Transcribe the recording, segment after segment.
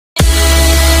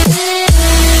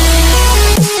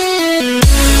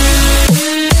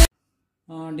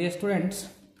dear students,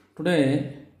 today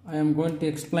I am going to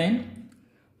explain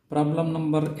problem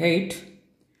number 8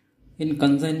 in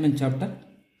consignment chapter.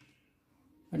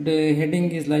 And the heading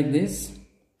is like this: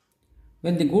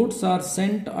 when the goods are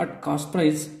sent at cost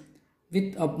price with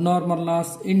abnormal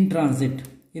loss in transit.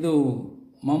 ಇದು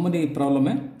ಮಾಮೂಲಿ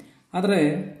ಪ್ರಾಬ್ಲಮೇ, ಆದರೆ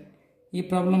ಈ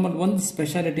ಪ್ರಾಬ್ಲಮಲ್ಲಿ ಒಂದು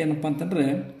speciality ಏನಪ್ಪ ಅಂತಂದರೆ,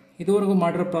 ಇದುವರೆಗೂ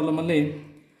ಮಾಡಿರೋ ಪ್ರಾಬ್ಲಮಲ್ಲಿ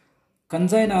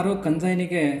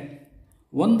ಕನ್ಸೈನಿಗೆ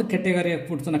ಒಂದು ಕೆಟಗರಿ ಆಫ್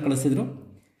ಫುಡ್ಸನ್ನು ಕಳಿಸಿದ್ರು.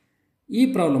 ಈ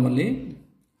ಪ್ರಾಬ್ಲಮಲ್ಲಿ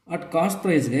at cost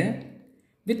ಪ್ರೈಸ್ಗೆ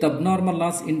with abnormal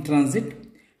loss in transit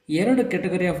ಎರಡು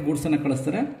ಕೆಟಗರಿ ಆಫ್ ಗೂಡ್ಸನ್ನು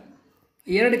ಕಳಿಸ್ತಾರೆ.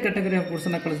 ಎರಡು ಕೆಟಗರಿ ಆಫ್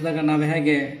ಗೂಡ್ಸನ್ನು ಕಳಿಸಿದಾಗ ನಾವು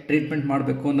ಹೇಗೆ ಟ್ರೀಟ್ಮೆಂಟ್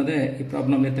ಮಾಡಬೇಕು ಅನ್ನೋದೇ ಈ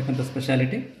ಪ್ರಾಬ್ಲಮ್ ಇರ್ತಕ್ಕಂಥ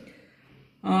ಸ್ಪೆಷಾಲಿಟಿ.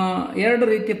 ಎರಡು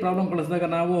ರೀತಿಯ ಪ್ರಾಬ್ಲಮ್ ಕಳಿಸಿದಾಗ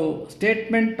ನಾವು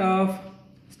statement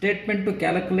two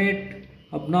calculate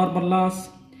abnormal loss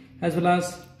as well as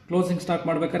closing stock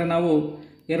ಮಾಡ್ಬೇಕಾದ್ರೆ ನಾವು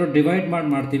ಎರಡು ಡಿವೈಡ್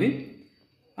ಮಾಡ್ತೀವಿ.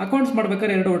 ಅಕೌಂಟ್ಸ್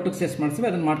ಮಾಡ್ಬೇಕಾದ್ರೆ ಎರಡು ಒಟ್ಟಿಗೆ ಸೇಸ್ ಮಾಡ್ತೀವಿ.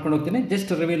 ಅದನ್ನು ಮಾಡ್ಕೊಂಡು ಹೋಗ್ತೀನಿ. Just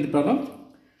reveal the problem.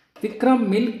 Vikram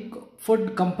milk food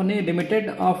company limited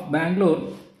of Bangalore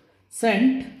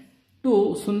sent to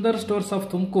Sundar stores of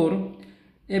Tumakuru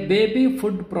A baby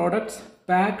food products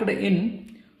packed in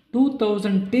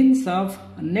 2000 tins of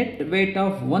net weight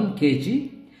of 1 kg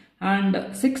and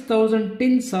 6000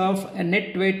 tins of a net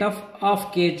weight of half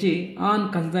kg on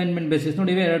consignment basis.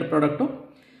 ನೋಡಿ, ಇವೆ ಎರಡು product.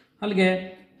 ಅಲ್ಲಿಗೆ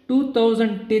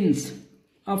 2000 tins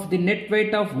of the net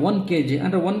weight of 1 kg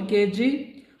ಅಂದರೆ 1 kg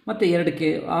ಮತ್ತು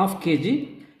 2 half kg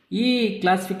ಈ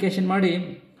classification ಮಾಡಿ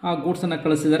ಆ ಗೂಡ್ಸನ್ನು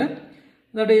ಕಳಿಸಿದ್ದಾರೆ.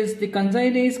 That is the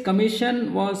consignees commission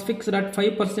was fixed at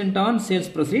 5% on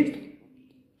sales proceed.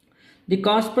 The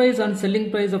cost price and selling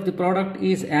price of the product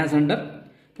is as under.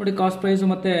 ನೋಡಿ, cost price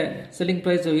ಮತ್ತು selling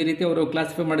price ಈ ರೀತಿ ಅವರು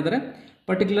ಕ್ಲಾಸಿಫೈ ಮಾಡಿದ್ದಾರೆ.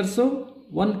 Particulars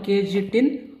 1 kg tin,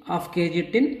 half kg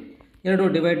tin ಎರಡು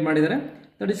divide ಮಾಡಿದ್ದಾರೆ.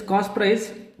 That is cost price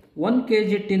 1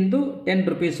 kg ಟಿನ್ದು 10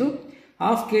 rupees,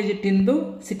 half kg ಟಿನ್ದು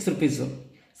 6 rupees.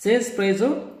 Sales price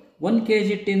 1 kg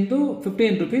ಟಿನ್ದು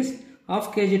 15 rupees, half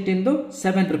kg ಟಿನ್ದು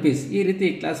 7 rupees. ಈ ರೀತಿ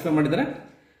ಕ್ಲಾಸಿಫೈ ಮಾಡಿದ್ದಾರೆ.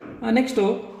 Next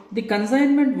the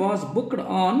consignment was booked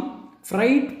on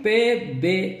freight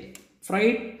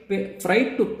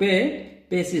to pay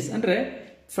basis. ಅಂದರೆ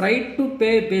freight to pay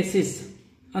basis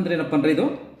ಅಂದರೆ ಏನಪ್ಪ ಅಂದರೆ, ಇದು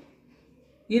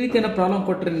ಈ ರೀತಿಯ ಪ್ರಾಬ್ಲಮ್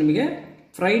ಕೊಟ್ಟರೆ ನಿಮಗೆ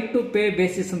ಫ್ರೈಟ್ ಟು ಪೇ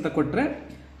ಬೇಸಿಸ್ ಅಂತ ಕೊಟ್ಟರೆ,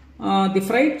 the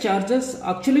freight charges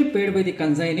actually paid by the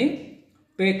consignee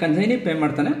pay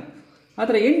ಮಾಡ್ತಾನೆ.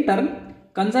 ಆದರೆ ಇನ್ ಟರ್ನ್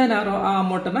ಕನ್ಸೈನರ್ ಆ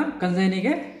ಅಮೌಂಟನ್ನು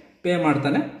ಕನ್ಸೈನಿಗೆ ಪೇ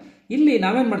ಮಾಡ್ತಾನೆ. ಇಲ್ಲಿ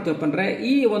ನಾವೇನು ಮಾಡ್ತೀವಪ್ಪ ಅಂದರೆ,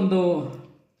 ಈ ಒಂದು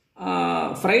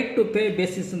ಫ್ರೈಟ್ ಟು ಪೇ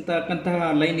ಬೇಸಿಸ್ ಅಂತಕ್ಕಂತಹ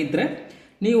ಲೈನ್ ಇದ್ದರೆ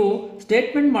ನೀವು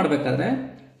ಸ್ಟೇಟ್ಮೆಂಟ್ ಮಾಡಬೇಕಾದ್ರೆ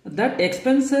that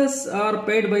expenses are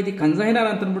paid by the consignor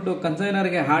ಅಂತ ಅಂದ್ಬಿಟ್ಟು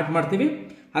ಕನ್ಸೈನರ್ಗೆ ಹಾರ್ಟ್ ಮಾಡ್ತೀವಿ.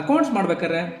 ಅಕೌಂಟ್ಸ್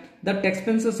ಮಾಡ್ಬೇಕಾದ್ರೆ that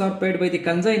expenses are paid by the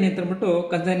consignee ಅಂತ ಅಂದ್ಬಿಟ್ಟು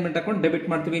ಕನ್ಸೈನ್ಮೆಂಟ್ ಅಕೌಂಟ್ ಡೆಬಿಟ್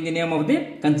ಮಾಡ್ತೀವಿ in the name of the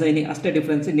consignee. ಅಷ್ಟೇ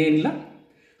ಡಿಫ್ರೆನ್ಸ್, ಇನ್ನೇನಿಲ್ಲ.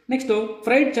 Next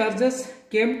freight charges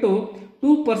came to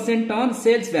 2% on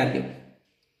sales value.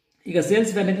 ಈಗ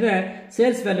ಸೇಲ್ಸ್ ವ್ಯಾಲ್ಯೂ ಇದ್ರೆ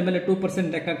ಸೇಲ್ಸ್ ವ್ಯಾಲ್ಯೂ ಮೇಲೆ 2%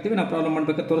 ಲೆಕ್ಕ ಹಾಕ್ತೀವಿ. ನಾವು ಪ್ರಾಬ್ಲಮ್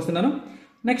ಮಾಡ್ಬೇಕಾದ್ರೆ ತೋರಿಸ್ತೀನಿ ನಾನು.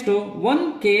 Next 1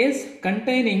 case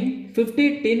containing 50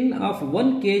 tin of 1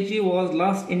 kg was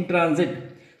lost in transit.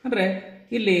 ಅಂದರೆ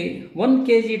ಇಲ್ಲಿ 1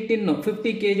 kg tin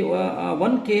 50 kg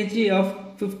 1 kg of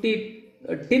 50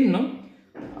 tin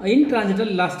in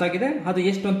ಟ್ರಾನ್ಸಿಟಲ್ಲಿ last ಆಗಿದೆ. ಅದು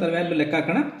ಎಷ್ಟು ಅಂತ ವ್ಯಾಲ್ಯೂ ಲೆಕ್ಕ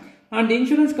ಹಾಕೋಣ. And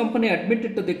insurance company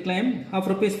admitted to the claim of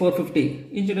 ₹450.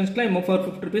 Insurance claim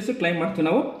 ₹450 claim ಮಾಡ್ತೀವಿ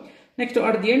ನಾವು. Next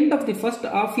at the end of the first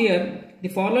half year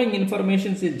the following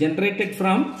informations is generated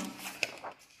from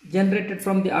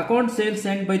the account sales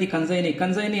scent by the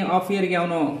consignee half ಇಯರ್ಗೆ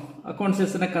ಅವನು account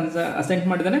sales scent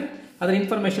ಮಾಡಿದ್ದಾನೆ. ಅದರ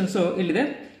informations ಇಲ್ಲಿದೆ.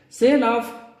 Sale of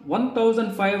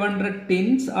 1500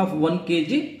 tins of 1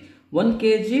 kg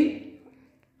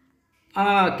ಆ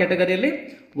ಕ್ಯಾಟಗರಿಯಲ್ಲಿ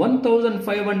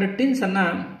 1500 tins ಅನ್ನ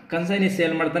consignee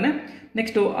sale ಮಾಡ್ತಾನೆ.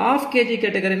 Next half kg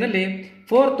ಕ್ಯಾಟಗರಿನಲ್ಲಿ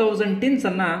 4000 tins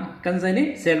ಅನ್ನ consignee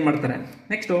sale ಮಾಡ್ತಾರೆ.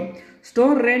 Next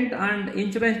store rent and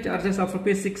insurance charges of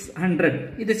 ₹600.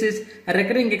 This is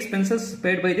recurring expenses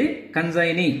paid by the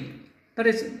consignee. That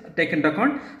is taken to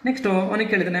account. Next ಅವನಿಗೆ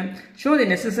ಕೇಳಿದ್ದಾನೆ, show the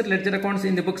necessary ledger accounts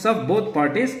in the books of both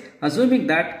parties assuming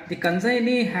that the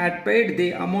consignee had paid the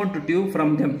amount due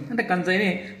from them. ಅಂದರೆ consignee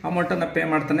ಅಮೌಂಟನ್ನು pay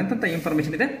ಮಾಡ್ತಾನೆ ಅಂತ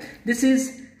information ಇದೆ. This is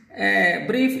A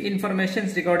brief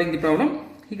informations regarding the problem.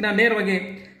 ಈಗ ನಾನು ನೇರವಾಗಿ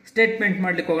statement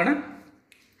ಮಾಡ್ಲಿಕ್ಕೆ ಹೋಗೋಣ.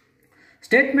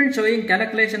 Statement showing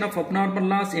calculation of abnormal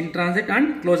loss in transit and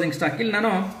closing stock. ಇಲ್ಲಿ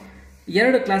ನಾನು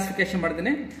ಎರಡು ಕ್ಲಾಸಿಫಿಕೇಶನ್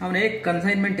ಮಾಡಿದ್ದೀನಿ. ಅವನೇ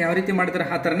ಕನ್ಸೈನ್ಮೆಂಟ್ ಯಾವ ರೀತಿ ಮಾಡಿದರೆ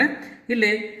ಆ ಥರನೇ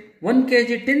ಇಲ್ಲಿ 1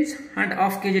 kg ಟಿನ್ಸ್ ಆ್ಯಂಡ್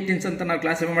ಹಾಫ್ kg ಟಿನ್ಸ್ ಅಂತ ನಾವು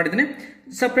ಕ್ಲಾಸಿಫೈ ಮಾಡಿದ್ದೀನಿ.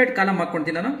 ಸಪ್ರೇಟ್ ಕಾಲಮ್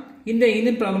ಹಾಕ್ಕೊಳ್ತೀನಿ ನಾನು.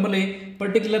 ಹಿಂದಿನ ಪ್ರಾಬ್ಲಮಲ್ಲಿ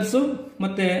ಪರ್ಟಿಕ್ಯುಲರ್ಸು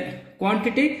ಮತ್ತು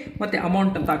ಕ್ವಾಂಟಿಟಿ ಮತ್ತು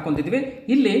ಅಮೌಂಟ್ ಅಂತ ಹಾಕ್ಕೊತಿದ್ವಿ.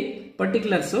 ಇಲ್ಲಿ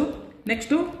particulars,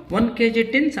 next 1 kg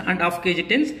ಟಿನ್ಸ್ and half kg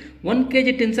ಟಿನ್ಸ್. 1 kg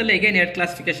ಟಿನ್ಸಲ್ಲಿ again ಎರಡು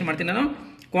ಕ್ಲಾಸಿಫಿಕೇಶನ್ ಮಾಡ್ತೀನಿ ನಾನು.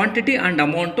 Quantity and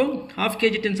amount. Half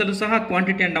kg ಟಿನ್ಸಲ್ಲೂ ಸಹ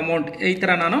ಕ್ವಾಂಟಿಟಿ ಆ್ಯಂಡ್ ಅಮೌಂಟ್ ಈ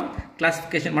ಥರ ನಾನು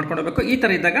ಕ್ಲಾಸಿಫಿಕೇಶನ್ ಮಾಡ್ಕೊಂಡು ಹೋಗಬೇಕು. ಈ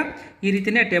ಥರ ಇದ್ದಾಗ ಈ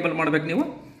ರೀತಿಯೇ ಟೇಬಲ್ ಮಾಡಬೇಕು ನೀವು.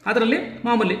 ಅದರಲ್ಲಿ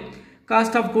ಮಾಮೂಲಿ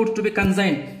cost of goods to B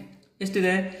consign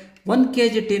ಎಷ್ಟಿದೆ, 1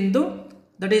 kg ಟಿನ್ದು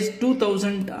that is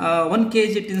 2000, 1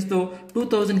 kg ಟಿನ್ಸ್ದು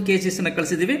 2000 kgs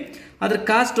ಕಳಿಸಿದ್ದೀವಿ. ಅದ್ರ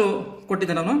ಕಾಸ್ಟು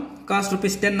ಕೊಟ್ಟಿದ್ದೆ ನಾನು, ಕಾಸ್ಟ್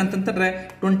 ₹10 ಅಂತಂತಂದರೆ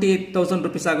 28,000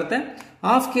 ರೂಪೀಸ್ ಆಗುತ್ತೆ.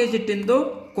 ಹಾಫ್ kg ಟಿನ್ದು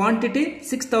ಕ್ವಾಂಟಿಟಿ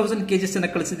 6000 kgs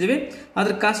ಕಳಿಸಿದ್ದೀವಿ,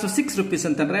 ಅದ್ರ ಕಾಸ್ಟ್ ₹6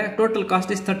 ಅಂತಂದರೆ ಟೋಟಲ್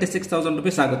ಕಾಸ್ಟ್ ಇಸ್ 36,000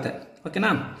 ರೂಪೀಸ್ ಆಗುತ್ತೆ.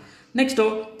 ಓಕೆನಾ. Next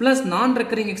plus non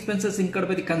recurring expenses incurred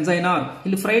by the consignor.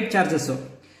 ಇಲ್ಲಿ ಫ್ರೈಟ್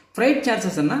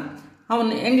ಚಾರ್ಜಸ್ ಅನ್ನ ಅವನು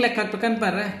ಹೆಂಗ್ ಲೆಕ್ಕ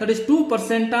ಹಾಕ್ಬೇಕಂತಾರೆ, that is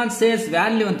 2% on sales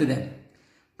value ಅಂತಿದೆ.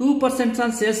 2%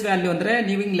 ಆನ್ ಸೇಲ್ಸ್ ವ್ಯಾಲ್ಯೂ ಅಂದ್ರೆ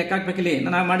ನೀವು ಹಿಂಗ್ ಲೆಕ್ಕ ಹಾಕ್ಬೇಕಿಲ್ಲಿ.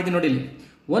 ನಾನು ಮಾಡಿದ್ದೀನಿ ನೋಡಿ,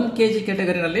 1 kg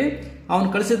ಕ್ಯಾಟಗರಿನಲ್ಲಿ ಅವನು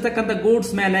ಕಳಿಸಿರ್ತಕ್ಕಂಥ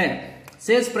ಗೂಡ್ಸ್ ಮೇಲೆ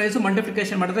ಸೇಲ್ಸ್ ಪ್ರೈಸ್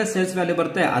ಮಲ್ಟಿಪ್ಲಿಕೇಶನ್ ಮಾಡಿದ್ರೆ ಸೇಲ್ಸ್ ವ್ಯಾಲ್ಯೂ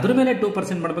ಬರುತ್ತೆ, ಅದ್ರ ಮೇಲೆ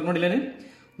 2% ಮಾಡ್ಬೇಕು ನೋಡಿ.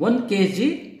 1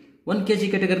 kg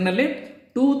ಕ್ಯಾಟಗರಿನಲ್ಲಿ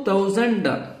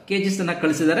 2000 kgs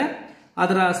ಕಳಿಸಿದ್ದಾರೆ,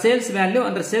 ಅದರ ಸೇಲ್ಸ್ ವ್ಯಾಲ್ಯೂ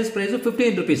ಅಂದ್ರೆ ಸೇಲ್ಸ್ ಪ್ರೈಸ್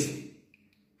 ₹15.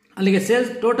 ಅಲ್ಲಿಗೆ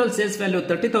ಟೋಟಲ್ ಸೇಲ್ಸ್ ವ್ಯಾಲ್ಯೂ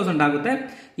 30,000 ಆಗುತ್ತೆ.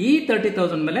 ಈ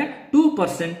 30,000 ಮೇಲೆ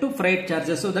 2% ಫ್ರೈಟ್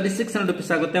ಚಾರ್ಜಸ್, ದಟ್ ಇಸ್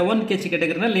 ₹600 ಆಗುತ್ತೆ. 1 kg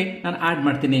ಕ್ಯಾಟಗರಿನಲ್ಲಿ ನಾನು ಆಡ್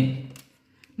ಮಾಡ್ತೀನಿ.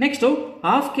 ನೆಕ್ಸ್ಟ್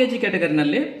ಹಾಫ್ kg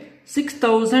ಕ್ಯಾಟಗರಿನಲ್ಲಿ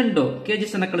 6000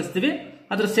 kgs ಕಳಿಸ್ತೀವಿ,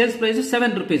 ಅದ್ರ ಸೇಲ್ಸ್ ಪ್ರೈಸ್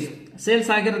 ₹7. ಸೇಲ್ಸ್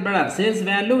ಆಗಿರೋದು ಬೇಡ, ಸೇಲ್ಸ್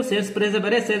ವ್ಯಾಲ್ಯೂ ಸೇಲ್ಸ್ ಪ್ರೈಸ್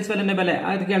ಬೇರೆ, ಸೇಲ್ಸ್ ವ್ಯಾಲ್ಯೂನೇ ಬೆಲೆ.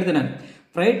 ಅದಕ್ಕೆ ಹೇಳ್ತೀನಿ ನಾನು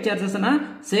ಫ್ರೈಟ್ ಚಾರ್ಜಸ್ ಅನ್ನ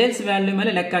ಸೇಲ್ಸ್ ವ್ಯಾಲ್ಯೂ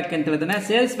ಮೇಲೆ ಲೆಕ್ಕ ಹಾಕಿ ಅಂತ ಹೇಳ್ತೇನೆ.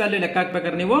 ಸೇಲ್ಸ್ ವ್ಯಾಲ್ಯೂ ಲೆಕ್ಕ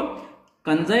ಹಾಕ್ಬೇಕಾದ್ರೆ ನೀವು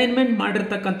ಕನ್ಸೈನ್ಮೆಂಟ್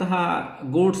ಮಾಡಿರ್ತಕ್ಕಂತಹ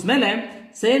ಗೂಡ್ಸ್ ಮೇಲೆ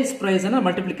ಸೇಲ್ಸ್ ಪ್ರೈಸ್ ಅನ್ನ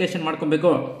ಮಲ್ಟಿಪ್ಲಿಕೇಶನ್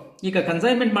ಮಾಡ್ಕೊಬೇಕು. ಈಗ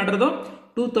ಕನ್ಸೈನ್ಮೆಂಟ್ ಮಾಡಿರೋದು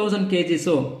 2000 kgs,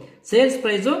 ಸೇಲ್ಸ್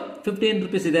ಪ್ರೈಸ್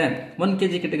 ₹15 ಇದೆ 1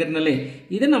 kg ಕ್ಯಾಟಗರಿನಲ್ಲಿ.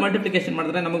 ಇದನ್ನ ಮಲ್ಟಿಪ್ಲಿಕೇಶನ್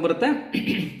ಮಾಡಿದ್ರೆ ನಮಗೆ ಬರುತ್ತೆ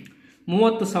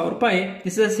 ₹30,000.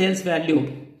 This is sales value.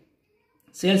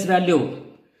 Sales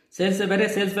ಬೇರೆ,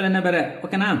 ಸೇಲ್ಸ್ ವ್ಯಾಲ್ಯೂನೇ ಬೇರೆ.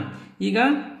 ಓಕೆನಾ. ಈಗ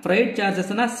ಫ್ರೈಟ್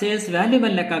ಚಾರ್ಜಸ್ ಅನ್ನ ಸೇಲ್ಸ್ ವ್ಯಾಲ್ಯೂ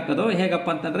ಮೇಲೆ ಲೆಕ್ಕ ಹಾಕೋದು ಹೇಗಪ್ಪ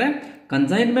ಅಂತಂದ್ರೆ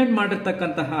ಕನ್ಸೈನ್ಮೆಂಟ್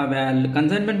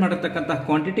ಮಾಡಿರ್ತಕ್ಕಂತಹ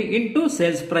ಕ್ವಾಂಟಿಟಿ ಇಂಟು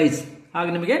ಸೇಲ್ಸ್ ಪ್ರೈಸ್, ಆಗ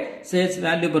ನಿಮಗೆ ಸೇಲ್ಸ್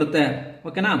ವ್ಯಾಲ್ಯೂ ಬರುತ್ತೆ.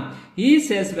 ಓಕೆನಾ. ಈ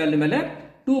ಸೇಲ್ಸ್ ವ್ಯಾಲ್ಯೂ ಮೇಲೆ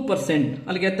 2%,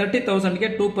 ಅಲ್ಲಿಗೆ 30,000ಗೆ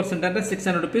 2% ಅಂದ್ರೆ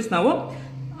 ₹600 ನಾವು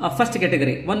ಫಸ್ಟ್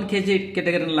ಕ್ಯಾಟಗರಿ 1 kg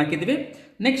ಕ್ಯಾಟಗರಿನಲ್ಲಿ ಹಾಕಿದ್ವಿ.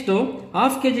 Next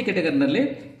half kg ಕ್ಯಾಟಗರಿನಲ್ಲಿ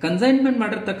consignment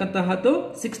ಮಾಡಿರ್ತಕ್ಕಂತಹದ್ದು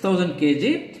 6000 kg,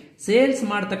 sales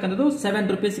ಮಾಡ್ತಕ್ಕಂಥದ್ದು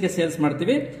 ₹7ಗೆ ಸೇಲ್ಸ್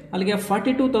ಮಾಡ್ತೀವಿ, ಅಲ್ಲಿಗೆ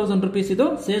 42,000 ರೂಪೀಸ್ ಇದು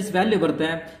ಸೇಲ್ಸ್ ವ್ಯಾಲ್ಯೂ ಬರುತ್ತೆ.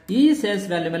 ಈ ಸೇಲ್ಸ್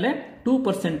ವ್ಯಾಲ್ಯೂ ಮೇಲೆ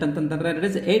 2% ಅಂತಂದ್ರೆ ದಟ್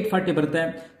ಇಸ್ 840 ಬರುತ್ತೆ.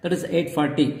 ದಟ್ ಇಸ್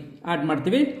 840 ಆಡ್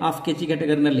ಮಾಡ್ತೀವಿ ಹಾಫ್ kg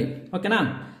ಕ್ಯಾಟಗರಿನಲ್ಲಿ. ಓಕೆನಾ.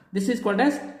 This is called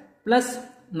as plus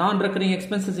non recurring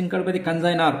expenses incurred by the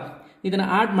consignor. ಇದನ್ನ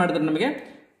ಆಡ್ ಮಾಡಿದ್ರೆ ನಮಗೆ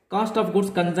ಕಾಸ್ಟ್ ಆಫ್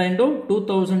ಗುಡ್ಸ್ ಕನ್ಸೈನ್ಡ್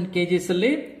 2000 kgs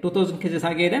ಅಲ್ಲಿ 2000 kgs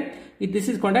ಹಾಗೆ ಇದೆ. This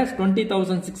is called as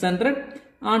 20,600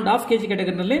 and half kg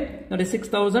category that is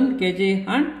 6,000 kg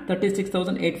and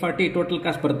 36,840 total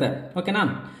cost ಬರುತ್ತೆ. ಓಕೆನಾ.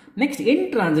 Next ಇನ್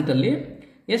transit ಅಲ್ಲಿ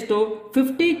ಎಷ್ಟು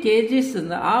 50 kgs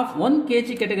of 1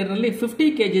 kg ಕ್ಯಾಟಗರಿನಲ್ಲಿ 50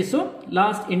 kgs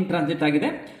lost in transit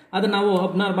ಆಗಿದೆ. ಅದು ನಾವು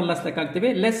ಅಬ್ನಾರ್ಮಲ್ ಲಾಸ್ ಲೆಕ್ಕ ಹಾಕ್ತೀವಿ,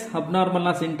 less abnormal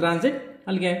loss in transit.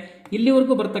 ಅಲ್ಲಿಗೆ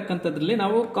ಇಲ್ಲಿವರೆಗೂ ಬರ್ತಕ್ಕಂಥದ್ರಲ್ಲಿ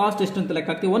ನಾವು ಕಾಸ್ಟ್ ಎಷ್ಟು ಅಂತ ಲೆಕ್ಕ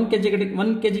ಹಾಕ್ತೀವಿ.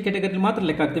 1 kg ಕ್ಯಾಟಗರಿ ಮಾತ್ರ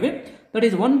ಲೆಕ್ಕ ಹಾಕ್ತೀವಿ. That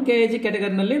is 1 kg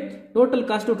ಕ್ಯಾಟಗರಿನಲ್ಲಿ total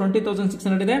cost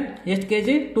 20,600 ಇದೆ. ಎಷ್ಟು kg?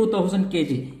 2000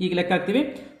 kg. ಈಗ ಲೆಕ್ಕ ಹಾಕ್ತೀವಿ.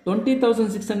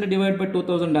 20,600 ಡಿವೈಡ್ ಬೈ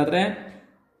 2000 ಆದ್ರೆ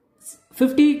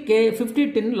 50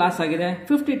 ಟಿನ್ ಲಾಸ್ ಆಗಿದೆ.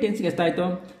 50 ಟಿನ್ಸ್ಗೆ ಎಷ್ಟಾಯ್ತು?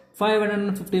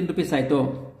 ₹515 ಆಯ್ತು.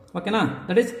 ಓಕೆನಾ.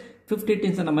 ದಟ್ ಈಸ್ 50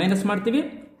 ಟಿನ್ಸ್ ಅನ್ನ ಮೈನಸ್ ಮಾಡ್ತೀವಿ.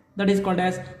 ದಟ್ ಈಸ್ ಕಾಲ್ಡ್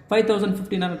ಆಸ್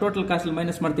 5,015 ಅನ್ನು ಟೋಟಲ್ ಕಾಸ್ಟ್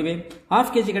ಮೈನಸ್ ಮಾಡ್ತೀವಿ. ಹಾಫ್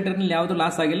kg ಕ್ಯಾಟಗರಿನಲ್ಲಿ ಯಾವುದು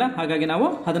ಲಾಸ್ ಆಗಿಲ್ಲ, ಹಾಗಾಗಿ ನಾವು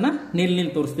ಅದನ್ನ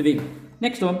ನೀಲ್ ತೋರಿಸ್ತೀವಿ.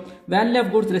 Next value of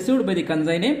goods received by the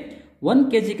consignee 1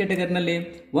 kg ಕ್ಯಾಟಗರಿನಲ್ಲಿ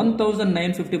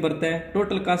 1,950 ಬರುತ್ತೆ.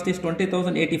 Total cost is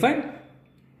 20,085.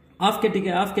 Half kg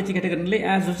ಕ್ಯಾಟಗರಿನಲ್ಲಿ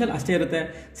as usual ಅಷ್ಟೇ ಇರುತ್ತೆ.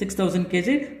 6,000 kg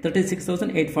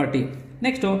 36,840.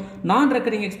 Next non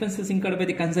recurring expenses incurred by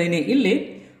the consignee. ಇಲ್ಲಿ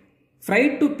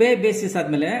ಫ್ರೈಟ್ ಟು ಪೇ ಬೇಸಿಸ್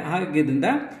ಆದ್ಮೇಲೆ ಆಗಿದ್ದರಿಂದ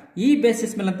ಈ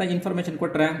ಬೇಸಿಸ್ ಮೇಲೆ ಅಂತ ಇನ್ಫಾರ್ಮೇಶನ್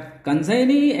ಕೊಟ್ಟರೆ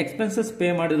ಕನ್ಸೈನಿ ಎಕ್ಸ್ಪೆನ್ಸಸ್ ಪೇ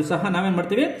ಮಾಡಿದ್ರು ಸಹ ನಾವೇನ್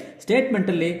ಮಾಡ್ತೀವಿ, ಸ್ಟೇಟ್ಮೆಂಟ್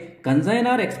ಅಲ್ಲಿ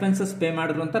ಕನ್ಸೈನರ್ ಎಕ್ಸ್ಪೆನ್ಸಸ್ ಪೇ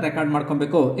ಮಾಡಿದ್ರು ಅಂತ ರೆಕಾರ್ಡ್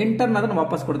ಮಾಡ್ಕೊಬೇಕು. ಇಂಟರ್ನ್ ಅದನ್ನು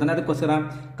ವಾಪಸ್ ಕೊಡ್ತಾನೆ. ಅದಕ್ಕೋಸ್ಕರ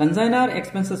ಕನ್ಸೈನರ್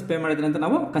ಎಕ್ಸ್ಪೆನ್ಸಸ್ ಪೇ ಮಾಡಿದ್ರೆ ಅಂತ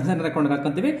ನಾವು ಕನ್ಸೈನರ್ ಅಕೌಂಟ್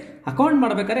ಹಾಕೊಂತೀವಿ. ಅಕೌಂಟ್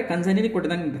ಮಾಡ್ಬೇಕಾದ್ರೆ ಕನ್ಸೈನಿ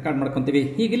ಕೊಟ್ಟಿದಂಗೆ ರೆಕಾರ್ಡ್ ಮಾಡ್ಕೊಂತೀವಿ.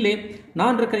 ಹೀಗಿಲ್ಲಿ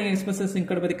ನಾನ್ recurring expenses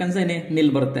incurred by the consignee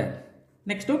ನಿಲ್ ಬರುತ್ತೆ.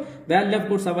 Next value of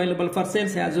goods available for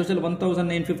sales as usual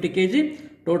 1,950 kg.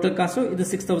 Total cost ಇದು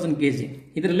 6,000 kg.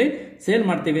 ಇದರಲ್ಲಿ ಸೇಲ್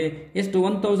ಮಾಡ್ತೀವಿ ಎಷ್ಟು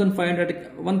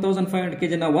 1,500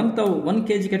 kg ನ 1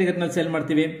 kg ಕ್ಯಾಟಗರಿನಲ್ಲಿ ಸೇಲ್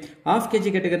ಮಾಡ್ತೀವಿ. ಹಾಫ್ kg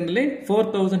ಕ್ಯಾಟಗರಿನಲ್ಲಿ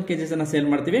 4,000 kgs ಅನ್ನ ಸೇಲ್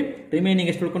ಮಾಡ್ತೀವಿ.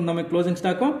 ರಿಮೈನಿಂಗ್ ಎಷ್ಟು ಉಳ್ಕೊಂಡು ನಮಗೆ ಕ್ಲೋಸಿಂಗ್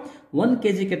ಸ್ಟಾಕು 1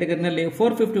 kg ಕ್ಯಾಟಗರಿನಲ್ಲಿ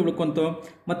 450 ಉಳ್ಕೊಂತು,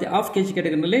 ಮತ್ತೆ ಹಾಫ್ kg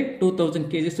ಕ್ಯಾಟಗರಿನಲ್ಲಿ 2,000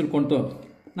 kgs ಉಳ್ಕೊಂತು.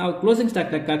 ನಾವು ಕ್ಲೋಸಿಂಗ್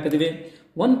ಸ್ಟಾಕ್ ಲೆಕ್ಕ ಹಾಕಿದ್ವಿ.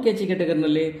 1 kg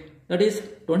ಕ್ಯಾಟಗರಿನಲ್ಲಿ ದಟ್ ಈಸ್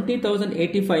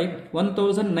 20,085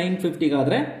 1,950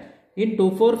 ಆದ್ರೆ ಇಂಟು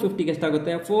 450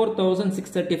 ಎಷ್ಟಾಗುತ್ತೆ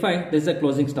 4,635. This is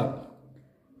closing stock.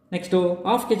 Next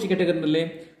half kg ಕ್ಯಾಟಗರಿನಲ್ಲಿ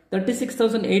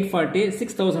 36,840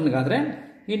 6,000 ಆದ್ರೆ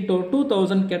ಇಂಟು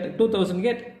 2,000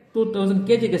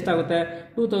 kg ಎಷ್ಟಾಗುತ್ತೆ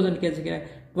 2,000 kg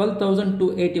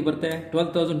 12,280 ಬರುತ್ತೆ.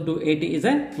 12,280 is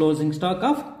A closing stock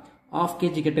of half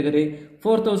kg category,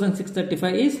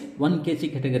 4635 is 1 kg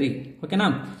category. ಓಕೆನಾ,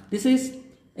 ದಿಸ್ ಈಸ್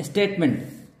ಎ ಸ್ಟೇಟ್ಮೆಂಟ್.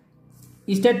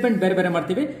 ಈ statement ಬೇರೆ ಬೇರೆ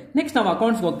ಮಾಡ್ತೀವಿ. ನೆಕ್ಸ್ಟ್ ನಾವು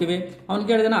ಅಕೌಂಟ್ಸ್ಗೆ ಹೋಗ್ತೀವಿ. ಅವ್ನು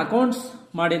ಕೇಳಿದಾನೆ ಅಕೌಂಟ್ಸ್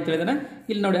ಮಾಡಿ ಅಂತ ಹೇಳಿದಾನೆ.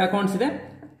 ಇಲ್ಲಿ ನೋಡಿ ಅಕೌಂಟ್ಸ್ ಇದೆ,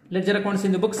 ledger accounts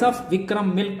in the books of Vikram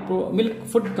milk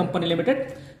food company limited.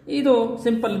 ಇದು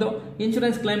ಸಿಂಪಲ್. ಇದು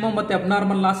ಇನ್ಶೂರೆನ್ಸ್ ಕ್ಲೈಮು ಮತ್ತೆ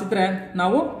ಅಬ್ನಾರ್ಮಲ್ ಲಾಸ್ ಇದ್ರೆ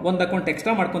ನಾವು ಒಂದು ಅಕೌಂಟ್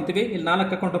ಎಕ್ಸ್ಟ್ರಾ ಮಾಡ್ಕೊಂತೀವಿ. ಇಲ್ಲಿ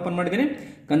 4 ಅಕೌಂಟ್ ಓಪನ್ ಮಾಡಿದ್ದೀನಿ.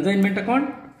 ಕನ್ಸೈನ್ಮೆಂಟ್ ಅಕೌಂಟ್,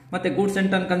 ಮತ್ತೆ goods and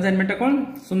turn consignment account,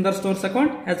 Sundar stores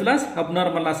account as well as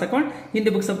abnormal loss account in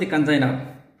the books of the consignor.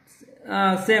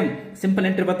 Same simple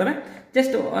entry ಬರ್ತವೆ.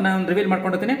 Just ನಾನು reveal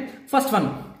ಮಾಡ್ಕೊಂಡಿರ್ತೀನಿ. First one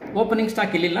opening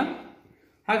stock ಇಲ್ಲಿಲ್ಲ,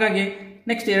 ಹಾಗಾಗಿ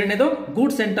next ಎರಡನೇದು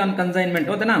goods and turn consignment.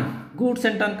 ಓಕೆನಾ, goods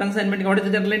and turn consignment ಹೊಡೆದ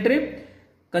general entry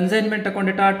consignment account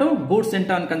ಇಟ್ಟು goods and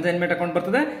turn consignment account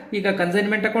ಬರ್ತದೆ. ಈಗ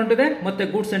ಕನ್ಸೈನ್ಮೆಂಟ್ ಅಕೌಂಟ್ ಇದೆ ಮತ್ತೆ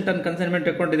goods and turn consignment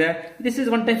account ಇದೆ. This is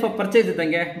one type of purchase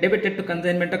ಇದ್ದಂಗೆ. Debited to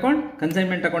consignment account,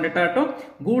 consignment account ಇಟ್ಟು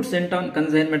goods and turn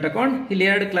consignment account. ಇಲ್ಲಿ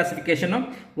ಎರಡು ಕ್ಲಾಸಿಫಿಕೇಶನ್,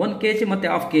 1 kg ಮತ್ತೆ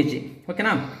ಹಾಫ್ kg.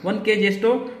 ಓಕೆನಾ, 1 kg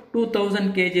ಎಷ್ಟು 2000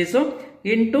 kgs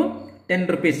into 10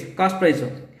 rupees cost price.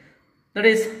 That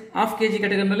is half kg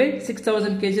ಕ್ಯಾಟಗರಿನಲ್ಲಿ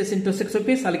 6000 kgs into 6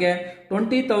 rupees, ಅಲ್ಲಿಗೆ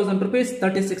 20,000 rupees,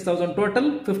 36,000 total,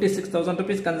 56,000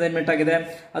 rupees consignment ಆಗಿದೆ.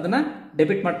 ಅದನ್ನ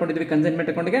debit ಮಾಡ್ಕೊಂಡಿದ್ವಿ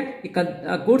ಕನ್ಸೈನ್ಮೆಂಟ್ ಅಕೌಂಟ್ಗೆ. ಈ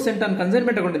goods and turn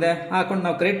consignment account ಇದೆ, ಆ ಅಕೌಂಟ್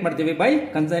ನಾವು ಕ್ರಿಯೇಟ್ ಮಾಡ್ತೀವಿ ಬೈ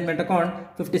ಕನ್ಸೈನ್ಮೆಂಟ್ ಅಕೌಂಟ್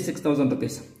 56,000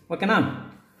 rupees. ಓಕೆನಾ,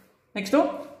 ನೆಕ್ಸ್ಟ್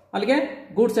ಅಲ್ಲಿಗೆ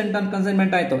ಗೂಡ್ಸ್ ಅಂಡ್ ಟರ್ನ್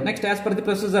ಕನ್ಸೈನ್ಮೆಂಟ್ ಆಯಿತು. Next as per the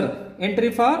procedure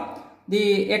entry for the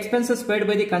expenses paid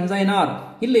by the consignor.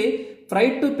 ಇಲ್ಲಿ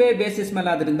ಫ್ರೈಟ್ ಟು ಪೇ ಬೇಸಿಸ್ ಮೇಲೆ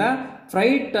ಆದ್ರಿಂದ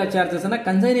ಫ್ರೈಟ್ ಚಾರ್ಜಸ್ ಅನ್ನ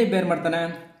ಕನ್ಸೈನರ್ ಬೇರ್ ಮಾಡ್ತಾನೆ,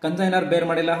 ಕನ್ಸೈನರ್ ಬೇರ್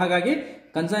ಮಾಡಿಲ್ಲ. ಹಾಗಾಗಿ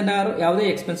ಕನ್ಸೈನರ್ ಯಾವುದೇ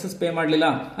ಎಕ್ಸ್ಪೆನ್ಸಸ್ ಪೇ ಮಾಡಲಿಲ್ಲ,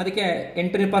 ಅದಕ್ಕೆ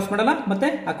ಎಂಟ್ರಿ ಪಾಸ್ ಮಾಡಲ್ಲ ಮತ್ತೆ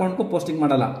ಅಕೌಂಟ್ಗೂ ಪೋಸ್ಟಿಂಗ್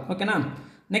ಮಾಡಲ್ಲ. ಓಕೆನಾ,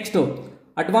 ನೆಕ್ಸ್ಟ್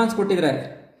ಅಡ್ವಾನ್ಸ್ ಕೊಟ್ಟಿದ್ರೆ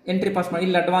ಎಂಟ್ರಿ ಪಾಸ್ ಮಾಡಿ,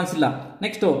 ಇಲ್ಲ ಅಡ್ವಾನ್ಸ್ ಇಲ್ಲ.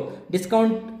 ನೆಕ್ಸ್ಟ್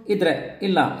ಡಿಸ್ಕೌಂಟ್ ಇದ್ರೆ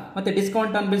ಇಲ್ಲ, ಮತ್ತೆ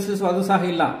ಡಿಸ್ಕೌಂಟ್ ಆನ್ ಬಿಲ್ಸ್ ಅದು ಸಹ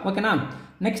ಇಲ್ಲ. ಓಕೆನಾ,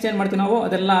 ನೆಕ್ಸ್ಟ್ ಏನ್ ಮಾಡ್ತೀವಿ ನಾವು,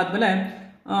 ಅದೆಲ್ಲ ಆದ್ಮೇಲೆ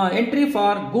entry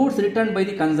for goods return by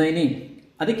the consignee.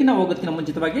 ಅದಕ್ಕಿಂತ ಹೋಗೋದಕ್ಕಿಂತ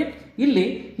ಮುಂಚಿತವಾಗಿ ಇಲ್ಲಿ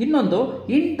ಇನ್ನೊಂದು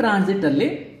ಇನ್ ಟ್ರಾನ್ಸಿಟ್ ಅಲ್ಲಿ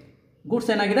ಗೂಡ್ಸ್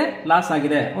ಏನಾಗಿದೆ, ಲಾಸ್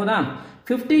ಆಗಿದೆ. ಹೌದಾ,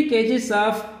 50 kgs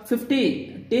ಆಫ್ 50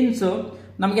 ಟಿನ್ಸ್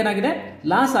ನಮ್ಗೇನಾಗಿದೆ,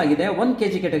 ಲಾಸ್ ಆಗಿದೆ 1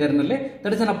 kg ಕ್ಯಾಟಗರಿನಲ್ಲಿ.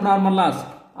 That is an abnormal loss.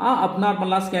 ಆ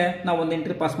ಅಬ್ನಾರ್ಮಲ್ ಲಾಸ್ಗೆ ನಾವು ಒಂದು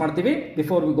ಎಂಟ್ರಿ ಪಾಸ್ ಮಾಡ್ತೀವಿ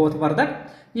before we go for that.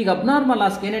 ಈಗ ಅಬ್ನಾರ್ಮಲ್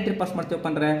ಲಾಸ್ಗೆ ಏನು ಎಂಟ್ರಿ ಪಾಸ್ ಮಾಡ್ತೀವಪ್ಪ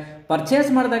ಅಂದ್ರೆ, ಪರ್ಚೇಸ್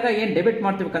ಮಾಡಿದಾಗ ಏನು ಡೆಬಿಟ್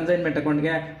ಮಾಡ್ತೀವಿ ಕನ್ಸೈನ್ಮೆಂಟ್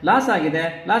ಅಕೌಂಟ್ಗೆ, ಲಾಸ್ ಆಗಿದೆ,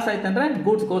 ಲಾಸ್ ಆಯ್ತಂದ್ರೆ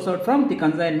goods goes out from the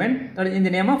consignment, that is in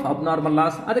the name of abnormal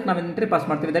loss. ಅದಕ್ಕೆ ನಾವು ಎಂಟ್ರಿ ಪಾಸ್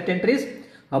ಮಾಡ್ತೀವಿ. That entries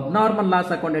abnormal loss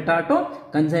account ಇಟ್ಟು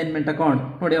ಕನ್ಸೈನ್ಮೆಂಟ್ ಅಕೌಂಟ್.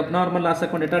 ನೋಡಿ, ಅಬ್ನಾರ್ಮಲ್ ಲಾಸ್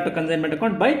ಅಕೌಂಟ್ ಇಟ್ಟು consignment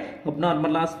account by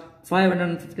abnormal loss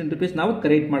 515 rupees ನಾವು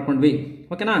credit ಮಾಡ್ಕೊಂಡ್ವಿ.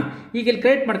 ಓಕೆನಾ, ಈಗ ಇಲ್ಲಿ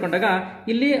ಕ್ರೆಡಿಟ್ ಮಾಡ್ಕೊಂಡಾಗ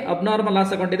ಇಲ್ಲಿ ಅಬ್ನಾರ್ಮಲ್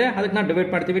ಲಾಸ್ ಅಕೌಂಟ್ ಇದೆ, ಅದಕ್ಕೆ ನಾವು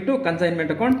ಡೆಬಿಟ್ ಮಾಡ್ತೀವಿ ಟು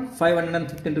ಕನ್ಸೈನ್ಮೆಂಟ್ ಅಕೌಂಟ್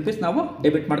 515 rupees ನಾವು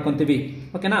ಡೆಬಿಟ್ ಮಾಡ್ಕೊಂತೀವಿ.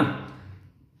 ಓಕೆನಾ,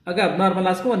 ಆಗ ಅಬ್ನಾರ್ಮಲ್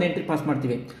ಲಾಸ್ಗೂ ಒಂದು ಎಂಟ್ರಿ ಪಾಸ್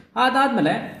ಮಾಡ್ತೀವಿ.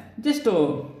 ಅದಾದ್ಮೇಲೆ ಜಸ್ಟ್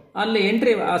ಅಲ್ಲಿ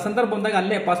ಎಂಟ್ರಿ ಆ ಸಂದರ್ಭ ಬಂದಾಗ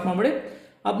ಅಲ್ಲೇ ಪಾಸ್ ಮಾಡ್ಬಿಡಿ.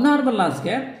 ಅಬ್ನಾರ್ಮಲ್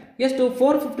ಲಾಸ್ಗೆ ಎಷ್ಟು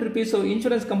 450 rupees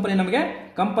ಇನ್ಶೂರೆನ್ಸ್ ಕಂಪನಿ ನಮಗೆ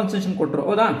ಕಾಂಪನ್ಸೇಷನ್ ಕೊಟ್ಟರು.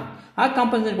 ಹೌದಾ, ಆ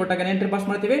ಕಾಂಪನ್ಸೇಷನ್ ಕೊಟ್ಟಾಗ ಎಂಟ್ರಿ ಪಾಸ್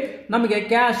ಮಾಡ್ತೀವಿ. ನಮಗೆ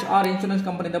ಕ್ಯಾಶ್ ಆರ್ ಇನ್ಶೂರೆನ್ಸ್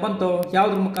ಕಂಪನಿಯಿಂದ ಬಂತು,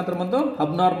 ಯಾವ್ದ್ರ ಮುಖಾಂತರ ಬಂತು,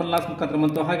 ಅಬ್ನಾರ್ಮಲ್ ಲಾಸ್ ಮುಖಾಂತರ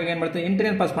ಬಂತು. ಹಾಗಾಗಿ ಏನ್ ಮಾಡ್ತೀವಿ, ಎಂಟ್ರಿ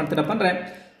ಏನ್ ಪಾಸ್ ಮಾಡ್ತೀರಪ್ಪ ಅಂದ್ರೆ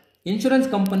insurance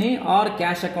company R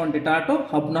cash account ಇಟ್ಟು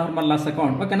ಅಬ್ನಾರ್ಮಲ್ ಲಾಸ್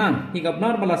ಅಕೌಂಟ್. ಓಕೆನಾ, ಈಗ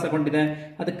ಅಬ್ನಾರ್ಮಲ್ ಲಾಸ್ ಅಕೌಂಟ್ ಇದೆ,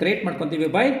 ಅದಕ್ಕೆ ಕ್ರಿಯೇಟ್ ಮಾಡ್ಕೊಂತೀವಿ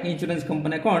by insurance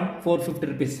company account 450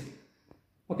 rupees.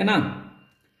 ಓಕೆನಾ,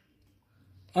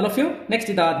 ಆಲ್ ಆಫ್ ಯು.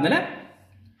 ನೆಕ್ಸ್ಟ್ ಇದಾದ್ಮೇಲೆ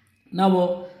ನಾವು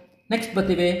ನೆಕ್ಸ್ಟ್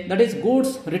ಬರ್ತೀವಿ, that is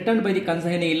goods return by the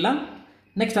consignee ಇಲ್ಲ.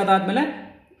 ನೆಕ್ಸ್ಟ್ ಅದಾದ್ಮೇಲೆ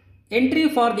entry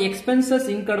for the expenses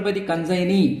incurred by the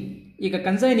consignee. ಈಗ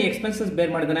ಕನ್ಸೈನಿ ಎಕ್ಸ್ಪೆನ್ಸಸ್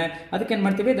ಬೇರ್ ಮಾಡಿದಾನೆ, ಅದಕ್ಕೆ ಏನ್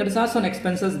ಮಾಡ್ತೀವಿ, that is also on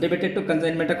expenses debited to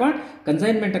consignment account.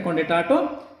 Consignment account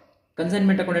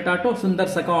ಇಟ್ಟು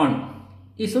ಸುಂದರ್ಸ್ ಅಕೌಂಟ್.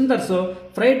 ಈ ಸುಂದರ್ಸ್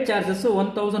ಫ್ರೈಟ್ ಚಾರ್ಜಸ್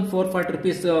 1440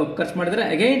 rupees ಖರ್ಚು ಮಾಡಿದ್ರೆ,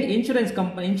 ಅಗೈನ್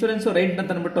ಇನ್ಶೂರೆನ್ಸ್ ರೈಟ್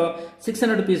ಅಂತ ಅಂದ್ಬಿಟ್ಟು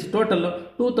 600 rupees ಟೋಟಲ್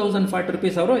 2040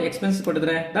 rupees ಅವರು ಎಕ್ಸ್ಪೆನ್ಸ್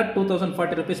ಕೊಟ್ಟಿದ್ರೆ, that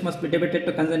 2040 rupees must be debited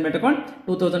to consignment account.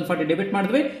 2040 debit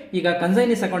ಮಾಡಿದ್ವಿ. ಈಗ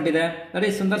ಕನ್ಸೈನಿಸ್ ಅಕೌಂಟ್ ಇದೆ, ದಟ್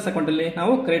ಈಸ್ ಸುಂದರ್ಸ್ ಅಕೌಂಟ್ ಅಲ್ಲಿ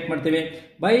ನಾವು ಕ್ರಿಯೇಟ್ ಮಾಡ್ತೀವಿ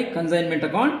by consignment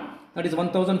account. That is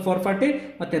 1440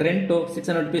 ಮತ್ತೆ ರೆಂಟ್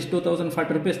 600 rupees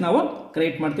 2040 rupees ನಾವು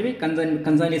ಕ್ರಿಯೇಟ್ ಮಾಡ್ತೀವಿ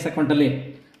ಕನ್ಸೈನಿಸ್ ಅಕೌಂಟ್ ಅಲ್ಲಿ.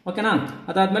 ಓಕೆನಾ,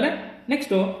 ಅದಾದ್ಮೇಲೆ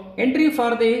next entry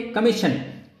for the commission.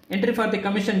 Entry for the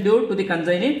commission due to the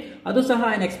consignee, ಅದು ಸಹ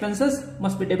ಇನ್ expenses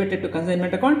must be debited to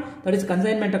consignment account. That is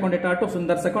consignment account ಇಟ್ಟು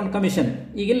ಸುಂದರ್ಸ್ account commission.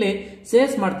 ಈಗ ಇಲ್ಲಿ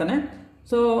ಸೇಲ್ಸ್ ಮಾಡ್ತಾನೆ.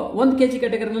 ಸೊ 1 kg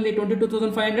ಕ್ಯಾಟಗರಿನಲ್ಲಿ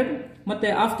 22,500 ಮತ್ತೆ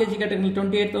ಹಾಫ್ kg ಕ್ಯಾಟಗರಿನಲ್ಲಿ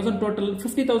 28,000, ಟೋಟಲ್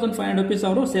 50,500 rupees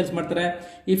ಅವರು sales ಮಾಡ್ತಾರೆ.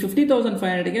 ಈ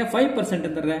 50,500ಗೆ 5%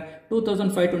 ಅಂತಾರೆ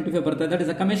 2,525 ಬರ್ತದೆ. That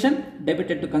is a commission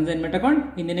debited to consignment account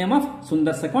in the name of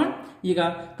ಸುಂದರ್ಸ್ account. ಈಗ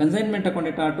ಕನ್ಸೈನ್ಮೆಂಟ್ ಅಕೌಂಟ್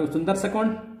ಇಟ್ಟು ಸುಂದರ್ಸ್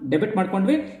ಅಕೌಂಟ್ ಡೆಬಿಟ್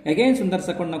ಮಾಡ್ಕೊಂಡ್ವಿ, ಅಗೈನ್ ಸುಂದರ್ಸ್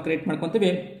ಅಕೌಂಟ್ ನಾವು ಕ್ರಿಯೇಟ್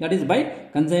ಮಾಡ್ಕೊಂತೀವಿ. That is by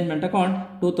consignment account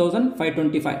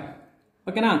 2,525.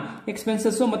 ಓಕೆನಾ,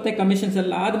 ಎಕ್ಸ್ಪೆನ್ಸಸ್ ಮತ್ತೆ ಕಮಿಷನ್ಸ್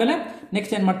ಎಲ್ಲ ಆದ್ಮೇಲೆ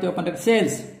ನೆಕ್ಸ್ಟ್ ಏನ್ ಮಾಡ್ತೀವಪ್ಪ ಅಂದ್ರೆ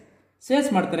ಸೇಲ್ಸ್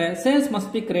ಮಾಡ್ತಾರೆ, sales must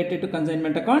be created to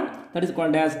consignment account, that is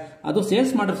called as. ಅದು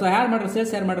ಸೇಲ್ಸ್ ಮಾಡಿದ್ರು ಸಹ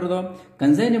ಸೇಲ್ಸ್ ಯಾರು ಮಾಡಿರೋದು,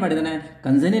 ಕನ್ಸೈನಿ ಮಾಡಿದಾನೆ,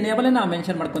 ಕನ್ಸೈನಿ ನೇಬಲ್ ನಾವು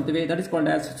ಮೆನ್ಷನ್ ಮಾಡ್ಕೊಂತೀವಿ, that is called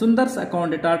as ಸುಂದರ್ಸ್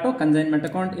account tattoo consignment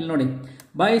account. ಇಲ್ಲಿ ನೋಡಿ,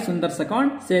 by ಸುಂದರ್ಸ್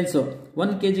account sales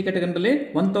 1 kg ಕ್ಯಾಟಗರಿನಲ್ಲಿ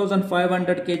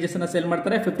 1500 kgs ಅನ್ನ ಸೇಲ್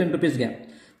ಮಾಡ್ತಾರೆ 15 rupeesಗೆ.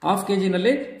 ಹಾಫ್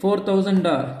ಕೆಜಿನಲ್ಲಿ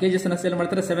 4000 kgs ಅನ್ನ ಸೇಲ್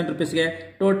ಮಾಡ್ತಾರೆ 7 rupeesಗೆ.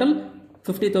 Total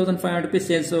 50,500 rupees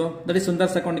sales. That is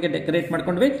ಸುಂದರ್ಸ್ ಅಕೌಂಟ್ಗೆ ಕ್ರಿಯೇಟ್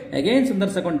ಮಾಡ್ಕೊಂಡ್ವಿ. ಅಗೇನ್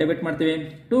ಸುಂದರ್ಸ್ ಅಕೌಂಟ್ ಡೆಬಿಟ್ ಮಾಡ್ತೀವಿ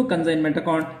ಟು ಕನ್ಸೈನ್ಮೆಂಟ್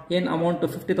ಅಕೌಂಟ್. ಏನ್ ಅಮೌಂಟ್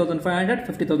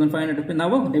 50,500 rupees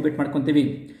ನಾವು ಡೆಬಿಟ್ ಮಾಡ್ಕೊಂತೀವಿ.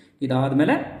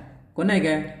 ಇದಾದ್ಮೇಲೆ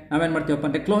ಕೊನೆಗೆ ನಾವೇನ್ ಮಾಡ್ತೀವಪ್ಪ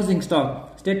ಅಂದ್ರೆ ಕ್ಲೋಸಿಂಗ್ ಸ್ಟಾಕ್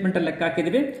ಸ್ಟೇಟ್ಮೆಂಟ್ ಅಲ್ಲಿ ಲೆಕ್ಕ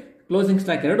ಹಾಕಿದೀವಿ. ಕ್ಲೋಸಿಂಗ್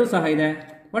ಸ್ಟಾಕ್ ಎರಡೂ ಸಹ ಇದೆ.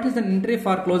 What is an entry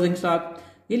for closing stock?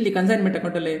 ಇಲ್ಲಿ ಕನ್ಸೈನ್ಮೆಂಟ್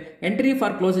ಅಕೌಂಟ್ ಅಲ್ಲಿ entry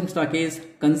for closing stock is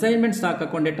consignment stock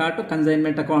account tattoo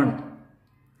consignment account.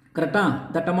 ಕರೆಕ್ಟಾ?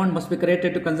 That amount must be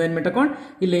created to consignment account.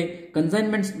 ಇಲ್ಲಿ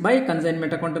ಕನ್ಸೈನ್ಮೆಂಟ್ಸ್ ಬೈ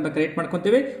ಕನ್ಸೈನ್ಮೆಂಟ್ ಅಕೌಂಟ್ ಅಂತ create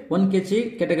ಮಾಡ್ಕೊಂತೀವಿ. 1 kg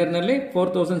ಕ್ಯಾಟಗರಿನಲ್ಲಿ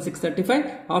 4,635,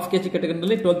 half kg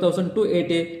ಕ್ಯಾಟಗರಿನಲ್ಲಿ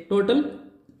 12,280, total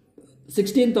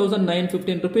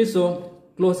 16,915 rupees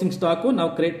closing stock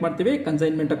ನಾವು create ಮಾಡ್ತೀವಿ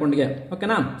consignment ಅಕೌಂಟ್ಗೆ.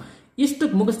 ಓಕೆನಾ?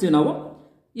 ಇಷ್ಟಕ್ಕೆ ಮುಗಿಸ್ತೀವಿ ನಾವು.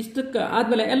 ಇಷ್ಟಕ್ಕೆ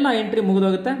ಆದ್ಮೇಲೆ ಎಲ್ಲ ಎಂಟ್ರಿ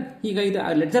ಮುಗಿದೋಗುತ್ತೆ. ಈಗ ಇದು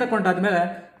ಲೆಡ್ಜರ್ ಅಕೌಂಟ್ ಆದ್ಮೇಲೆ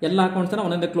ಎಲ್ಲ ಅಕೌಂಟ್ಸ್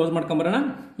ಒಂದೊಂದೇ ಕ್ಲೋಸ್ ಮಾಡ್ಕೊಂಬರೋಣ.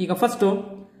 ಈಗ ಫಸ್ಟ್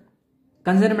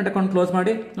ಕನ್ಸೈನ್ಮೆಂಟ್ ಅಕೌಂಟ್ ಕ್ಲೋಸ್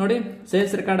ಮಾಡಿ ನೋಡಿ.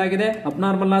 ಸೇಲ್ಸ್ ರೆಕಾರ್ಡ್ ಆಗಿದೆ,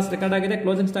 ಅಬ್ನಾರ್ಮಲ್ ಲಾಸ್ ರೆಕಾರ್ಡ್ ಆಗಿದೆ,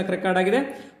 ಕ್ಲೋಸಿಂಗ್ ಸ್ಟಾಕ್ ರೆಕಾರ್ಡ್ ಆಗಿದೆ,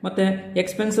 ಮತ್ತೆ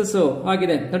ಎಕ್ಸ್ಪೆನ್ಸಸ್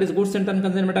ಆಗಿದೆ, that is goods and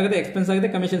consignment ಆಗಿದೆ, ಎಕ್ಸ್ಪೆನ್ಸ್ ಆಗಿದೆ,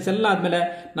 ಕಮಿಷನ್ಸ್ ಎಲ್ಲ ಆದ್ಮೇಲೆ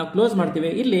ನಾವು ಕ್ಲೋಸ್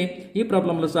ಮಾಡ್ತೀವಿ. ಇಲ್ಲಿ ಈ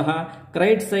ಪ್ರಾಬ್ಲಮ್ ಸಹ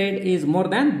credit side is more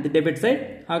than the debit side.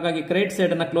 ಹಾಗಾಗಿ ಕ್ರೆಡಿಟ್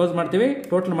ಸೈಡ್ ಅನ್ನ ಕ್ಲೋಸ್ ಮಾಡ್ತೀವಿ.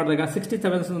 ಟೋಟಲ್ ಮಾಡಿದಾಗ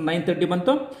 67,930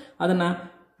 ಬಂತು. ಅದನ್ನ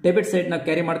ಡೆಬಿಟ್ ಸೈಡ್ ನಾವು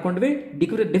ಕ್ಯಾರಿ ಮಾಡ್ಕೊಂಡ್ವಿ,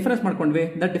 ಡಿಫರೆನ್ಸ್ ಮಾಡ್ಕೊಂಡ್ವಿ.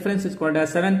 That difference is called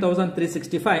as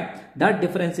 7,365. That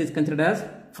difference is considered as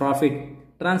profit,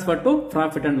 transfer to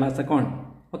profit and loss account.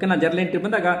 ಓಕೆನಾ? ಜರ್ನಲ್ ಎಂಟ್ರಿ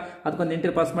ಬಂದಾಗ ಅದಕ್ಕೊಂದು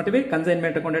ಎಂಟ್ರಿ ಪಾಸ್ ಮಾಡ್ತೀವಿ.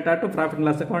 Consignment account to profit and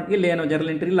loss account. ಇಲ್ಲಿ ಏನೋ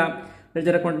journal entry ಇಲ್ಲ,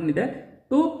 ledger account ಇದೆ.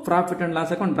 To profit and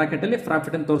loss account bracket ಅಲ್ಲಿ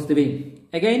profit ಅಂತ ತೋರಿಸ್ತೀವಿ.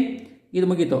 ಅಗೈನ್ ಇದು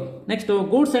ಮುಗೀತು. Next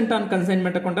goods and on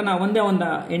consignment account ಒಂದೇ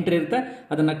ಒಂದು ಎಂಟ್ರಿ ಇರುತ್ತೆ,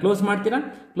 ಅದನ್ನ ಕ್ಲೋಸ್ ಮಾಡ್ತೀರಾ.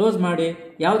 ಕ್ಲೋಸ್ ಮಾಡಿ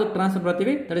ಯಾವ್ದಕ್ಕೆ ಟ್ರಾನ್ಸ್ಫರ್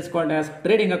ಮಾಡ್ತೀವಿ, that is called as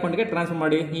trading ಅಕೌಂಟ್ಗೆ ಟ್ರಾನ್ಸ್ಫರ್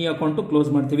ಮಾಡಿ ಈ ಅಕೌಂಟ್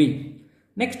ಕ್ಲೋಸ್ ಮಾಡ್ತೀವಿ.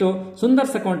 ನೆಕ್ಸ್ಟ್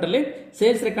ಸುಂದರ್ಸ್ ಅಕೌಂಟ್ ಅಲ್ಲಿ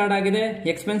ಸೇಲ್ಸ್ ರೆಕಾರ್ಡ್ ಆಗಿದೆ,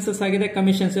 ಎಕ್ಸ್ಪೆನ್ಸಸ್ ಆಗಿದೆ,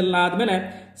 ಕಮಿಷನ್ಸ್ ಎಲ್ಲ ಆದ್ಮೇಲೆ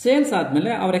ಸೇಲ್ಸ್ ಆದ್ಮೇಲೆ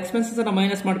ಅವ್ರ ಎಕ್ಸ್ಪೆನ್ಸಸ್ ಅನ್ನ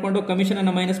ಮೈನಸ್ ಮಾಡ್ಕೊಂಡು ಕಮಿಷನ್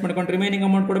ಅನ್ನ ಮೈನಸ್ ಮಾಡ್ಕೊಂಡು ರಿಮೈನಿಂಗ್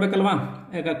ಅಮೌಂಟ್ ಕೊಡಬೇಕಲ್ವಾ?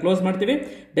 ಈಗ ಕ್ಲೋಸ್ ಮಾಡ್ತೀವಿ.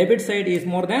 Debit side is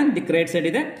more than the credit side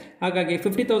ಇದೆ. ಹಾಗಾಗಿ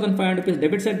 50,500 rupees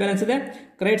ಡೆಬಿಟ್ ಸೈಡ್ ಬ್ಯಾಲೆನ್ಸ್ ಇದೆ.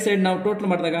 ಕ್ರೆಡಿಟ್ ಸೈಡ್ ನಾವು ಟೋಟಲ್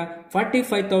ಮಾಡಿದಾಗ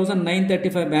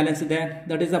 45,935 ಬ್ಯಾಲೆನ್ಸ್ ಇದೆ.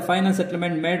 That is the final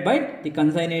settlement made by the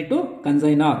consignee to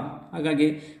consignor. ಹಾಗಾಗಿ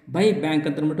ಬೈ ಬ್ಯಾಂಕ್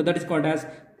ಅಂತ ಅಂದ್ಬಿಟ್ಟು ದಟ್ ಇಸ್ ಕಾಲ್ಡ್ ಆಸ್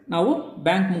ನಾವು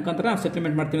ಬ್ಯಾಂಕ್ ಮುಖಾಂತರ ನಾವು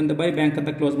ಸೆಟಲ್ಮೆಂಟ್ ಮಾಡ್ತೀವಿ ಅಂತ ಬೈ ಬ್ಯಾಂಕ್ ಅಂತ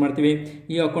ಕ್ಲೋಸ್ ಮಾಡ್ತೀವಿ.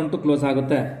 ಈ ಅಕೌಂಟ್ ಕ್ಲೋಸ್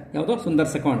ಆಗುತ್ತೆ. ಯಾವುದೋ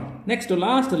ಸುಂದರ್ಸ್ ಅಕೌಂಟ್. ನೆಕ್ಸ್ಟ್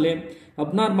ಲಾಸ್ಟ್ ಅಲ್ಲಿ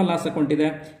ಅಬ್ನಾರ್ಮಲ್ ಲಾಸ್ ಅಕೌಂಟ್ ಇದೆ.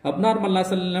 ಅಬ್ನಾರ್ಮಲ್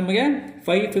ಲಾಸ್ ಅಲ್ಲಿ ನಮಗೆ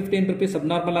 515 rupees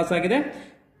ಅಬ್ನಾರ್ಮಲ್ ಲಾಸ್ ಆಗಿದೆ.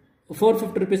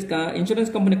 450 rupees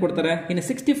ಇನ್ಶೂರೆನ್ಸ್ ಕಂಪನಿ ಕೊಡ್ತಾರೆ. ಇನ್ನು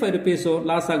 65 rupees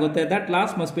ಲಾಸ್ ಆಗುತ್ತೆ. That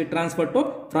loss must be transfer to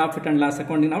profit and loss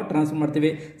account ನಾವು ಟ್ರಾನ್ಸ್ಫರ್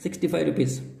ಮಾಡ್ತೀವಿ 65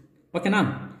 rupees. ಓಕೆನಾ?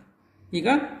 ಈಗ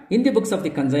in the books of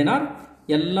the consignor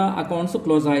ಎಲ್ಲ ಅಕೌಂಟ್ಸ್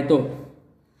ಕ್ಲೋಸ್ ಆಯಿತು.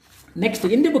 Next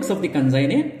in the books of the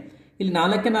consignee ಇಲ್ಲಿ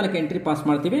 4 ಎಂಟ್ರಿ ಪಾಸ್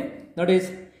ಮಾಡ್ತೀವಿ. That is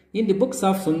in the books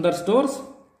of Sundar stores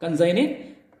consignee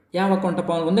ಯಾವ account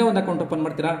ಒಂದೇ ಒಂದು ಅಕೌಂಟ್ ಓಪನ್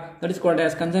ಮಾಡ್ತೀರಾ. That is called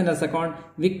as ಕನ್ಸೈನರ್ಸ್ account,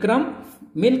 Vikram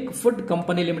milk food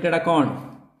company limited account.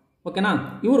 ಓಕೆನಾ?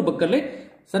 ಇವ್ರ book ಅಲ್ಲಿ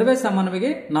ಸರ್ವೇ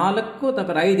ಸಾಮಾನ್ಯವಾಗಿ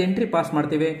 4-5 ಎಂಟ್ರಿ ಪಾಸ್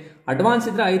ಮಾಡ್ತೀವಿ. ಅಡ್ವಾನ್ಸ್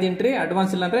ಇದ್ರೆ 5 ಎಂಟ್ರಿ,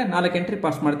 ಅಡ್ವಾನ್ಸ್ ಇಲ್ಲ ಅಂದ್ರೆ 4 ಎಂಟ್ರಿ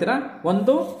ಪಾಸ್ ಮಾಡ್ತೀರಾ.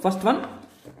 ಒಂದು ಫಸ್ಟ್ ಒನ್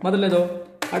ಮೊದಲನೇದು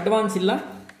ಅಡ್ವಾನ್ಸ್ ಇಲ್ಲ.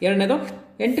 ಎರಡನೇದು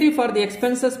entry for the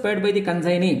expenses paid by the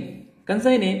consignee.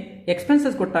 Consignee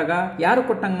expenses ಕೊಟ್ಟಾಗ ಯಾರು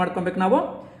ಕೊಟ್ಟಂಗೆ ಮಾಡ್ಕೊಬೇಕು, ನಾವು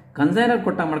ಕನ್ಸೈನರ್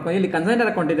ಕೊಟ್ಟಂಗೆ ಮಾಡ್ಕೊ. ಇಲ್ಲಿ ಕನ್ಸೈನರ್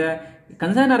ಅಕೌಂಟ್ ಇದೆ,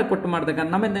 ಕನ್ಸೈನರ್ ಕೊಟ್ಟು ಮಾಡಿದಾಗ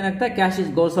ನಮ್ಮಿಂದ ಏನಾಗುತ್ತೆ, cash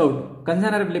is goes out,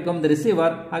 consignor will become the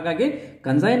receiver. ಹಾಗಾಗಿ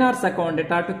ಕನ್ಸೈನರ್ಸ್ account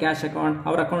data to cash account,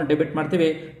 ಅವ್ರ ಅಕೌಂಟ್ ಡೆಬಿಟ್ ಮಾಡ್ತೀವಿ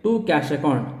to cash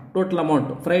account. Total amount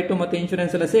freight ಮತ್ತು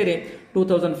ಇನ್ಶೂರೆನ್ಸ್ ಎಲ್ಲ ಸೇರಿ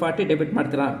 2040 ಡೆಬಿಟ್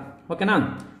ಮಾಡ್ತೀರಾ. ಓಕೆನಾ?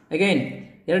 ಅಗೈನ್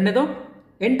ಎರಡನೇದು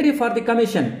entry for the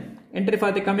commission. Entry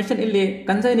for the commission ಇಲ್ಲಿ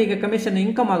ಕನ್ಸೈನಿಗೆ ಕಮಿಷನ್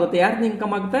ಇನ್ಕಮ್ ಆಗುತ್ತೆ. ಯಾರಿಂದ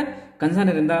ಇನ್ಕಮ್ ಆಗುತ್ತೆ?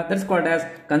 ಕನ್ಸೈನರ್ ಇಂದ. That's called as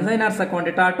ಕನ್ಸೈನರ್ಸ್ account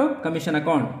data to commission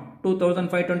account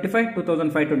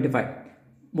 2525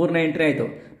 ಮೂರನೇ ಎಂಟ್ರಿ ಆಯಿತು.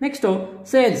 ನೆಕ್ಸ್ಟ್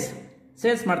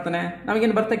ಸೇಲ್ಸ್ ಮಾಡ್ತಾನೆ,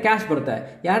 ನಮಗೇನು ಬರುತ್ತೆ, ಕ್ಯಾಶ್ ಬರುತ್ತೆ.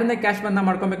 ಯಾರಿಂದ ಕ್ಯಾಶ್ ಬಂದಾಗ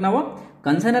ಮಾಡ್ಕೊಬೇಕು, ನಾವು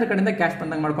ಕನ್ಸೈನರ್ ಕಡೆಯಿಂದ ಕ್ಯಾಶ್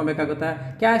ಬಂದಾಗ ಮಾಡ್ಕೊಬೇಕಾಗುತ್ತೆ.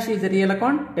 Cash is real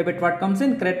account, debit what comes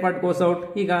in, credit what goes out.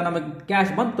 ಈಗ ನಮಗೆ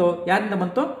ಕ್ಯಾಶ್ ಬಂತು, ಯಾರಿಂದ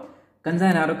ಬಂತು?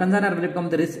 Consignor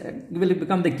will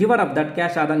become the ಗಿವರ್ of that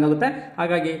cash ಆದಂಗೆ ಆಗುತ್ತೆ.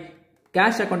 ಹಾಗಾಗಿ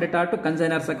cash account data to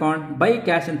ಕನ್ಸೈನರ್ಸ್ account by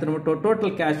cash ಅಂತ ಅಂದ್ಬಿಟ್ಟು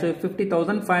ಟೋಟಲ್ ಕ್ಯಾಶ್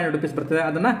 50,500 rupees ಬರ್ತದೆ.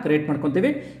 ಅದನ್ನ ಕ್ರಿಯೇಟ್ ಮಾಡ್ಕೊಂತೀವಿ.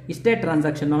 ಇಷ್ಟೇ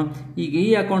ಟ್ರಾನ್ಸಾಕ್ಷನ್. ಈಗ ಈ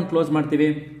ಅಕೌಂಟ್ ಕ್ಲೋಸ್ ಮಾಡ್ತೀವಿ.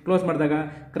 ಕ್ಲೋಸ್ ಮಾಡಿದಾಗ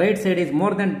credit side is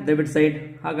more than debit side.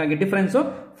 ಹಾಗಾಗಿ ಡಿಫರೆನ್ಸ್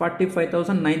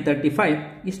 45,935.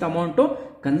 ಇಷ್ಟು ಅಮೌಂಟು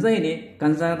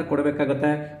ಕನ್ಸೈನರ್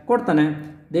ಕೊಡಬೇಕಾಗುತ್ತೆ. ಕೊಡ್ತಾನೆ,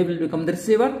 they will become the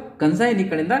receiver. Consignee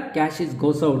ಕಡೆಯಿಂದ ಕ್ಯಾಶ್ ಇಸ್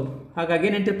ಗೋಸ್ ಔಟ್. ಹಾಗಾಗಿ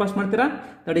ಏನು ಎಂಟ್ರಿ ಪಾಸ್ ಮಾಡ್ತೀರಾ?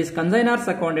 That is ಕನ್ಸೈನರ್ಸ್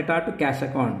account data to cash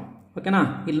account. ಓಕೆನಾ.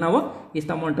 ಇಲ್ಲಿ ನಾವು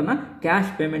ಇಷ್ಟು ಅಮೌಂಟನ್ನು ಕ್ಯಾಶ್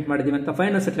ಪೇಮೆಂಟ್ ಮಾಡಿದ್ದೀವಿ ಅಂತ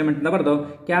ಫೈನಲ್ ಸೆಟಲ್ಮೆಂಟ್ ಅಂತ ಬರೆದು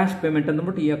ಕ್ಯಾಶ್ ಪೇಮೆಂಟ್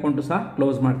ಅಂದ್ಬಿಟ್ಟು ಈ ಅಕೌಂಟು ಸಹ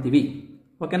ಕ್ಲೋಸ್ ಮಾಡ್ತೀವಿ.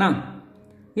 ಓಕೆನಾ.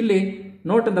 ಇಲ್ಲಿ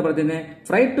ನೋಟ್ ಅಂತ ಬರ್ತೀನಿ.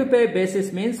 Freight to pay basis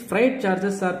means freight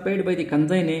charges are paid by the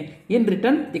consignee. In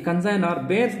return the consignor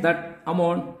ಬೇರ್ಸ್ that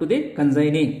amount to the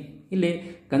consignee. ಇಲ್ಲಿ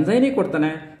ಕನ್ಸೈನಿ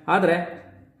ಕೊಡ್ತಾನೆ, ಆದರೆ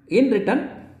ಇನ್ ರಿಟರ್ನ್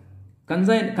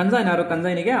ಕನ್ಸೈನರು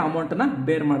ಕನ್ಸೈನಿಗೆ ಅಮೌಂಟನ್ನು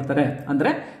ಬೇರ್ ಮಾಡ್ತಾರೆ.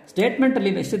 ಅಂದರೆ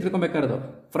ಸ್ಟೇಟ್ಮೆಂಟಲ್ಲಿ ಎಷ್ಟು ತಿಳ್ಕೊಬೇಕಾರದು,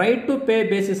 ಫ್ರೈಟ್ ಟು ಪೇ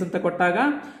ಬೇಸಿಸ್ ಅಂತ ಕೊಟ್ಟಾಗ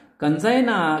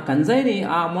ಕನ್ಸೈನಿ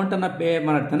ಆ ಅಮೌಂಟನ್ನು ಪೇ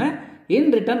ಮಾಡ್ತಾನೆ, ಇನ್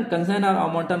ರಿಟರ್ನ್ ಕನ್ಸೈನರ್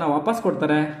ಅಮೌಂಟನ್ನು ವಾಪಸ್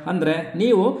ಕೊಡ್ತಾರೆ. ಅಂದರೆ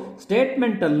ನೀವು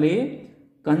ಸ್ಟೇಟ್ಮೆಂಟಲ್ಲಿ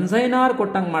ಕನ್ಸೈನರ್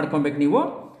ಕೊಟ್ಟಂಗೆ ಮಾಡ್ಕೊಬೇಕು ನೀವು,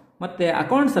 ಮತ್ತು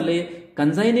ಅಕೌಂಟ್ಸಲ್ಲಿ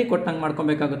ಕನ್ಸೈನಿ ಕೊಟ್ಟಂಗೆ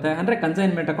ಮಾಡ್ಕೊಬೇಕಾಗುತ್ತೆ. ಅಂದರೆ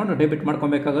ಕನ್ಸೈನ್ಮೆಂಟ್ ಅಕೌಂಟ್ ಡೆಬಿಟ್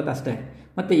ಮಾಡ್ಕೊಬೇಕಾಗುತ್ತೆ ಅಷ್ಟೇ.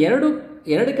 ಮತ್ತು ಎರಡು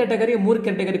ಕ್ಯಾಟಗರಿ 3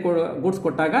 ಕ್ಯಾಟಗರಿ ಗೂಡ್ಸ್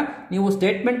ಕೊಟ್ಟಾಗ ನೀವು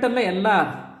ಸ್ಟೇಟ್ಮೆಂಟಲ್ಲೇ ಎಲ್ಲ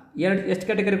ಎಷ್ಟು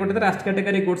ಕ್ಯಾಟಗರಿ ಕೊಟ್ಟಿದ್ದಾರೆ ಅಷ್ಟು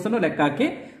ಕ್ಯಾಟಗರಿ ಗೂಡ್ಸನ್ನು ಲೆಕ್ಕ ಹಾಕಿ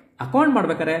ಅಕೌಂಟ್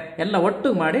ಮಾಡ್ಬೇಕಾದ್ರೆ ಎಲ್ಲ ಒಟ್ಟು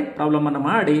ಮಾಡಿ ಪ್ರಾಬ್ಲಮನ್ನು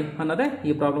ಮಾಡಿ ಅನ್ನೋದೇ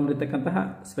ಈ ಪ್ರಾಬ್ಲಮ್ ಇರ್ತಕ್ಕಂತಹ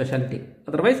speciality.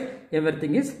 Otherwise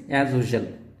everything is as usual.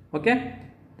 Okay,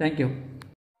 thank you.